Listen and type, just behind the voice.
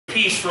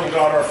peace from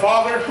God our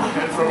Father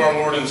and from our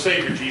Lord and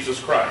Savior Jesus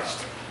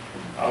Christ.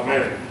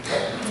 Amen.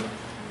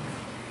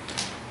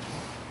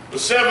 The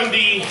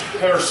 70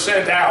 are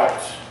sent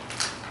out.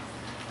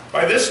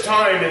 By this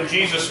time in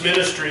Jesus'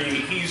 ministry,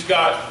 he's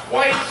got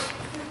quite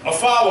a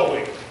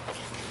following.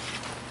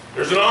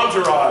 There's an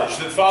entourage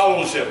that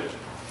follows him.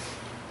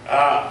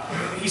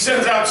 He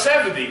sends out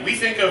 70. We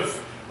think of,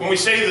 when we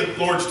say the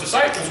Lord's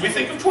disciples, we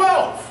think of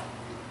 12.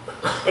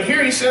 But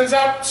here he sends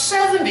out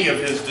 70 of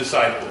his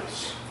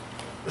disciples.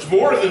 There's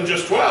more than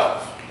just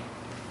 12.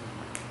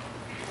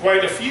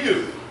 Quite a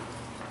few.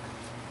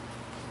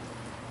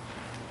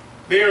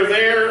 They are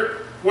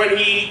there when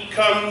he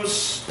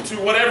comes to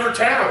whatever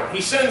town.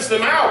 He sends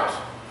them out,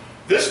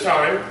 this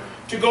time,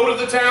 to go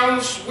to the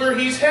towns where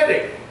he's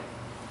heading.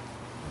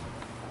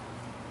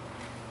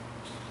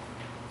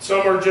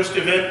 Some are just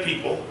event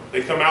people.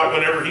 They come out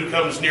whenever he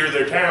comes near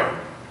their town.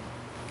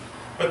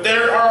 But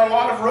there are a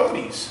lot of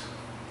roadies.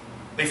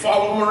 They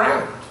follow him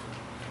around.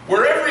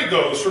 Wherever he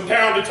goes, from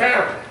town to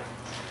town.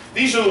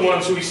 These are the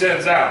ones who he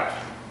sends out.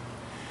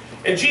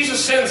 And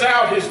Jesus sends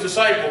out his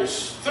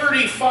disciples,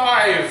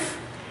 35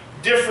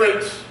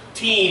 different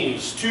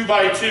teams, 2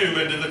 by 2,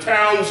 into the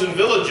towns and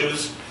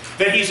villages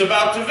that he's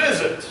about to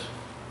visit.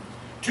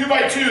 2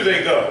 by 2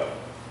 they go.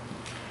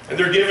 And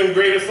they're given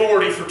great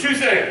authority for 2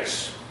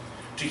 things: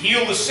 to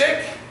heal the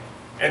sick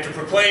and to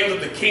proclaim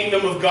that the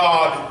kingdom of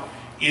God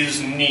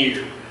is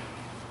near.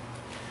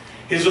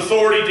 His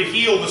authority to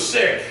heal the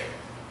sick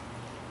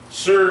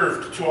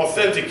served to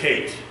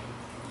authenticate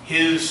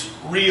his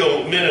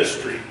real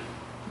ministry.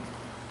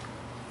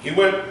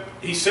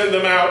 He sent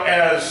them out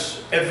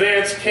as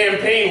advanced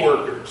campaign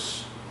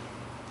workers.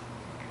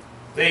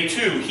 They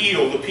too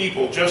heal the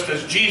people just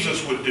as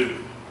Jesus would do.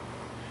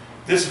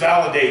 This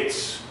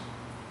validates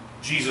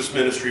Jesus'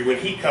 ministry when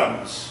he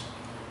comes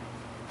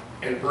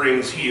and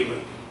brings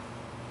healing.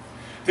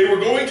 They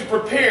were going to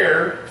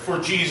prepare for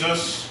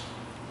Jesus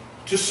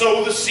to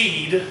sow the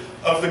seed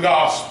of the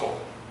gospel,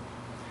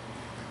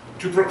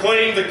 to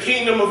proclaim the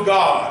kingdom of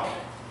God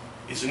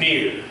is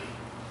near.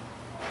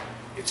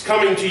 It's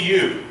coming to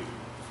you,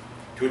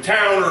 to a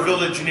town or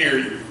village near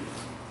you.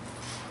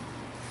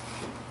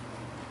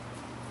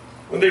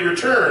 When they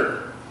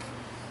return,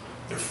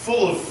 they're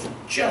full of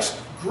just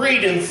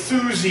great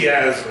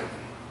enthusiasm.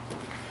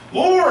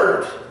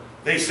 Lord,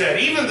 they said,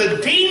 even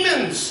the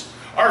demons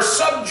are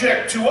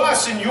subject to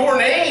us in your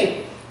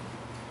name.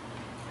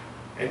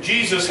 And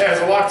Jesus has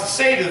a lot to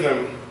say to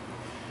them,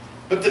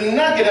 but the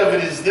nugget of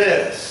it is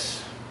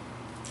this: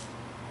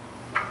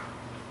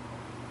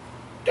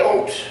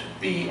 don't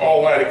be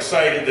all that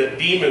excited that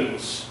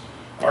demons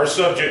are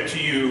subject to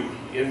you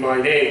in my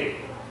name,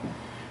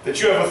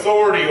 that you have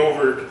authority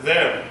over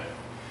them,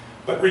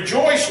 but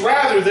rejoice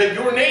rather that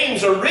your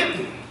names are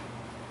written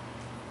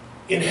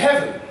in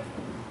heaven.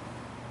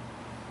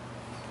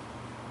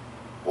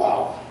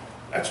 Wow,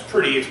 that's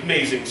pretty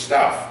amazing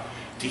stuff.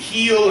 To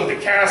heal and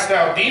to cast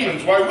out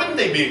demons, why wouldn't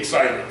they be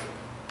excited?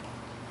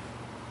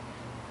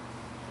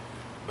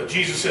 But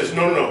Jesus says,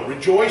 no, no,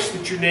 rejoice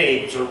that your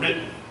names are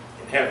written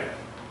in heaven.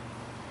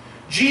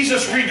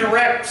 Jesus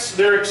redirects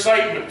their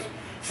excitement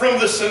from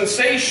the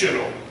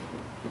sensational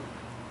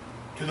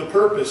to the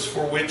purpose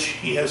for which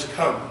he has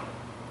come,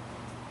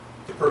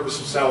 the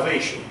purpose of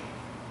salvation.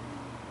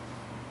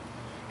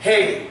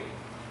 Hey,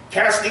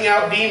 casting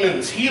out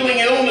demons, healing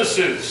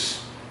illnesses,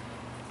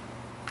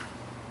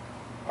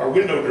 are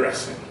window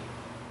dressing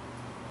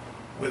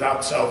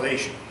without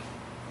salvation.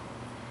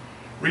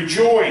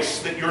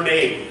 Rejoice that your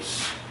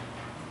names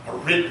are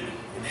written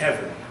in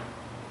heaven.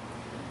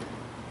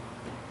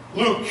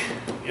 Luke,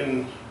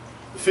 in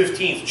the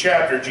 15th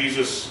chapter,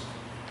 Jesus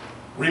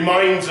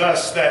reminds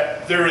us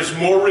that there is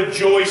more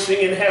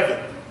rejoicing in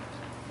heaven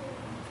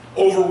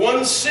over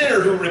one sinner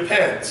who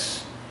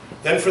repents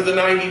than for the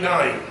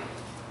 99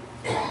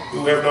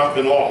 who have not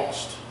been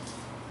lost.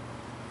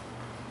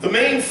 The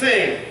main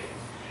thing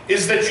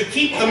is that you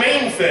keep the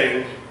main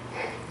thing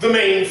the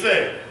main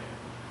thing.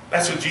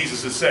 That's what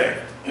Jesus is saying.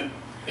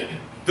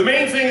 The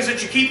main thing is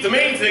that you keep the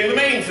main thing the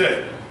main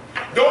thing.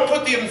 Don't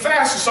put the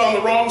emphasis on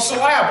the wrong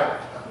syllable.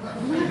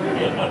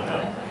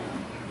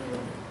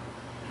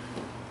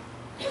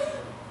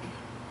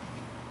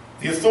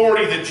 The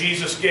authority that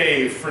Jesus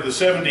gave for the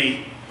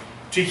 70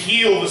 to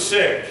heal the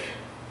sick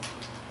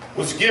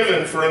was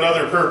given for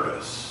another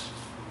purpose.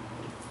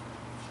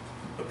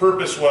 The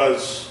purpose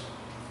was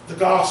the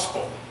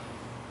gospel.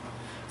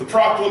 The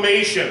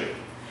proclamation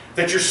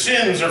that your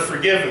sins are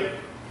forgiven.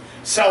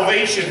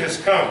 Salvation has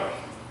come.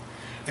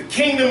 The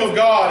kingdom of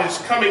God is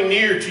coming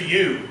near to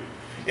you.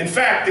 In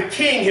fact, the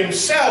King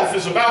himself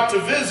is about to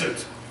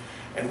visit,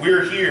 and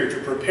we're here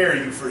to prepare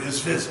you for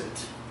his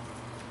visit.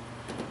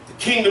 The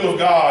kingdom of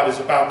God is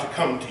about to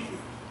come to you,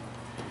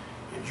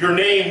 and your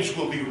names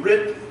will be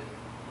written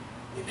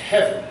in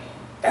heaven.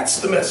 That's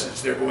the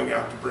message they're going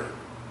out to bring.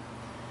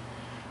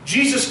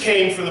 Jesus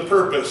came for the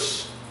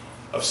purpose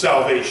of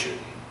salvation,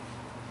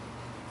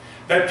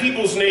 that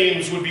people's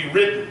names would be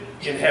written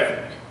in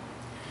heaven.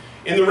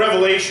 In the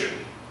Revelation,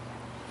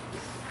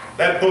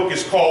 that book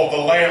is called the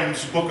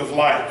Lamb's Book of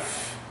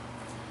Life.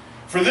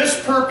 For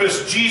this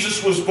purpose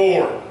Jesus was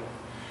born,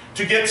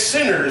 to get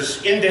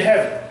sinners into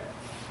heaven.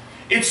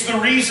 It's the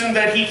reason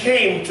that he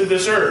came to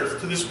this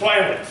earth, to this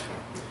planet.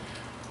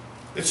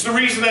 It's the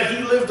reason that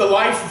he lived a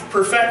life of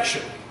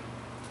perfection,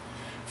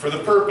 for the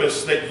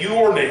purpose that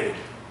your name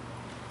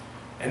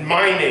and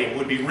my name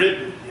would be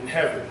written in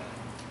heaven.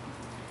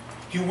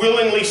 He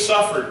willingly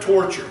suffered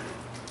torture,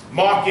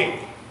 mocking,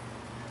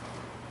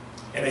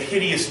 and a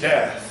hideous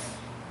death.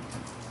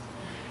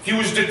 He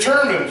was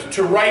determined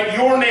to write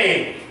your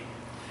name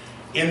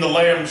in the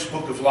Lamb's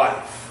book of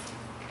life.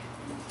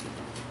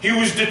 He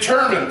was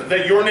determined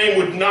that your name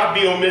would not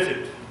be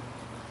omitted,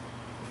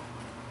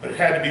 but it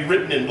had to be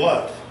written in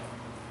blood.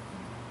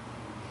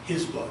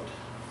 His blood.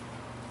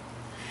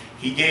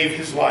 He gave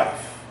his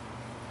life.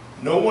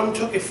 No one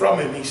took it from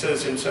him, he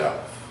says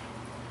himself.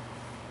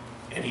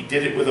 And he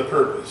did it with a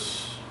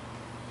purpose.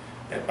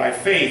 That by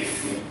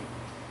faith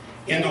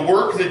in the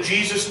work that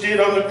Jesus did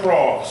on the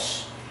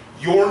cross,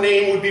 your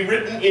name would be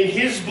written in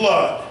his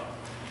blood,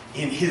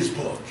 in his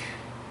book.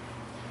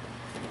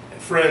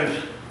 And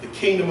friend, the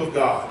kingdom of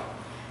God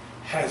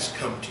has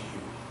come to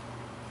you.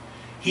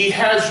 He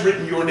has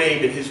written your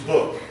name in his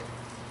book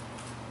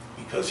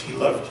because he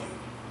loved you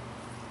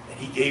and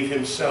he gave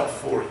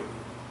himself for you.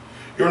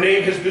 Your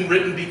name has been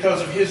written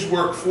because of his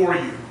work for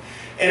you.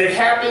 And it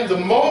happened the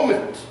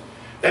moment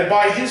that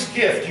by his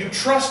gift you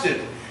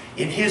trusted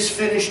in his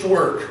finished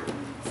work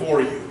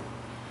for you.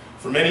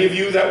 For many of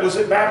you, that was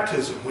at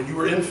baptism when you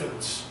were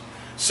infants.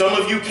 Some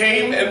of you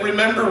came and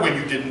remember when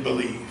you didn't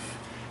believe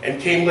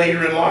and came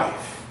later in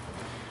life.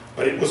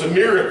 But it was a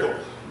miracle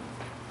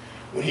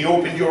when he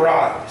opened your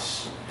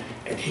eyes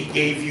and he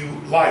gave you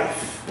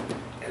life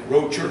and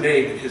wrote your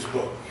name in his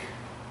book.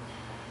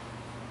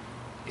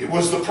 It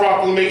was the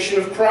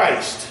proclamation of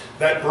Christ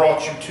that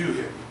brought you to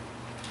him.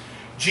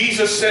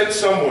 Jesus sent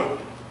someone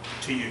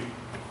to you.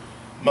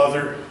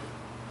 Mother,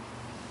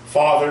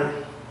 father,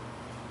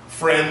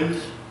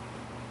 friend,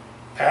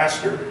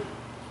 pastor.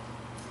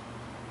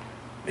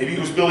 Maybe it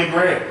was Billy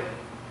Graham.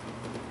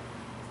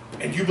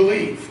 And you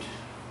believed.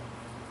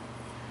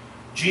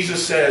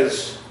 Jesus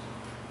says,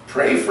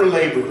 pray for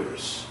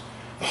laborers.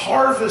 The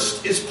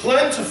harvest is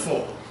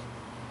plentiful.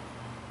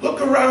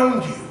 Look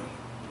around you.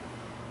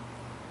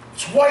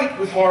 It's white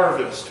with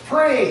harvest.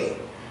 Pray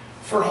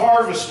for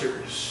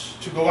harvesters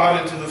to go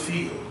out into the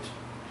field.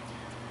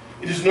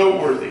 It is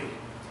noteworthy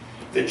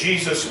that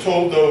Jesus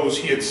told those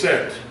he had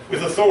sent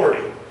with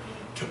authority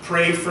to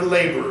pray for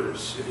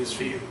laborers in his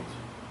field.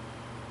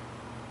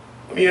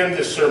 Let me end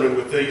this sermon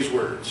with these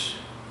words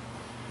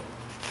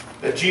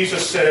that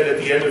Jesus said at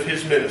the end of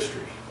his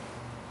ministry.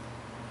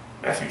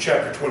 Matthew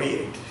chapter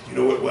 28, you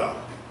know it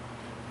well.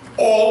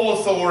 All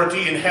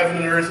authority in heaven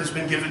and earth has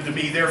been given to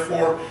me,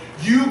 therefore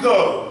you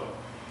go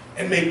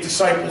and make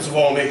disciples of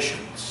all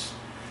nations,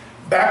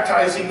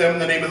 baptizing them in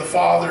the name of the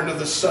Father and of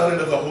the Son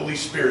and of the Holy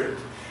Spirit,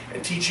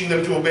 and teaching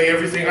them to obey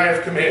everything I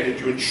have commanded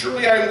you. And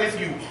surely I am with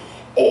you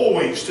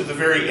always to the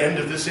very end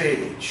of this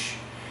age.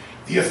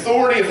 The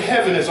authority of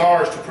heaven is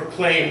ours to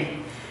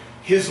proclaim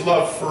his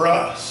love for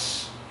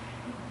us,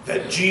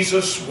 that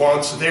Jesus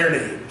wants their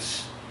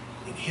names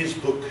in his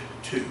book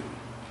too.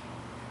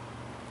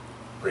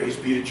 Praise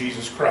be to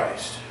Jesus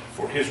Christ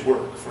for his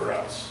work for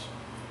us.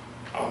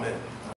 Amen.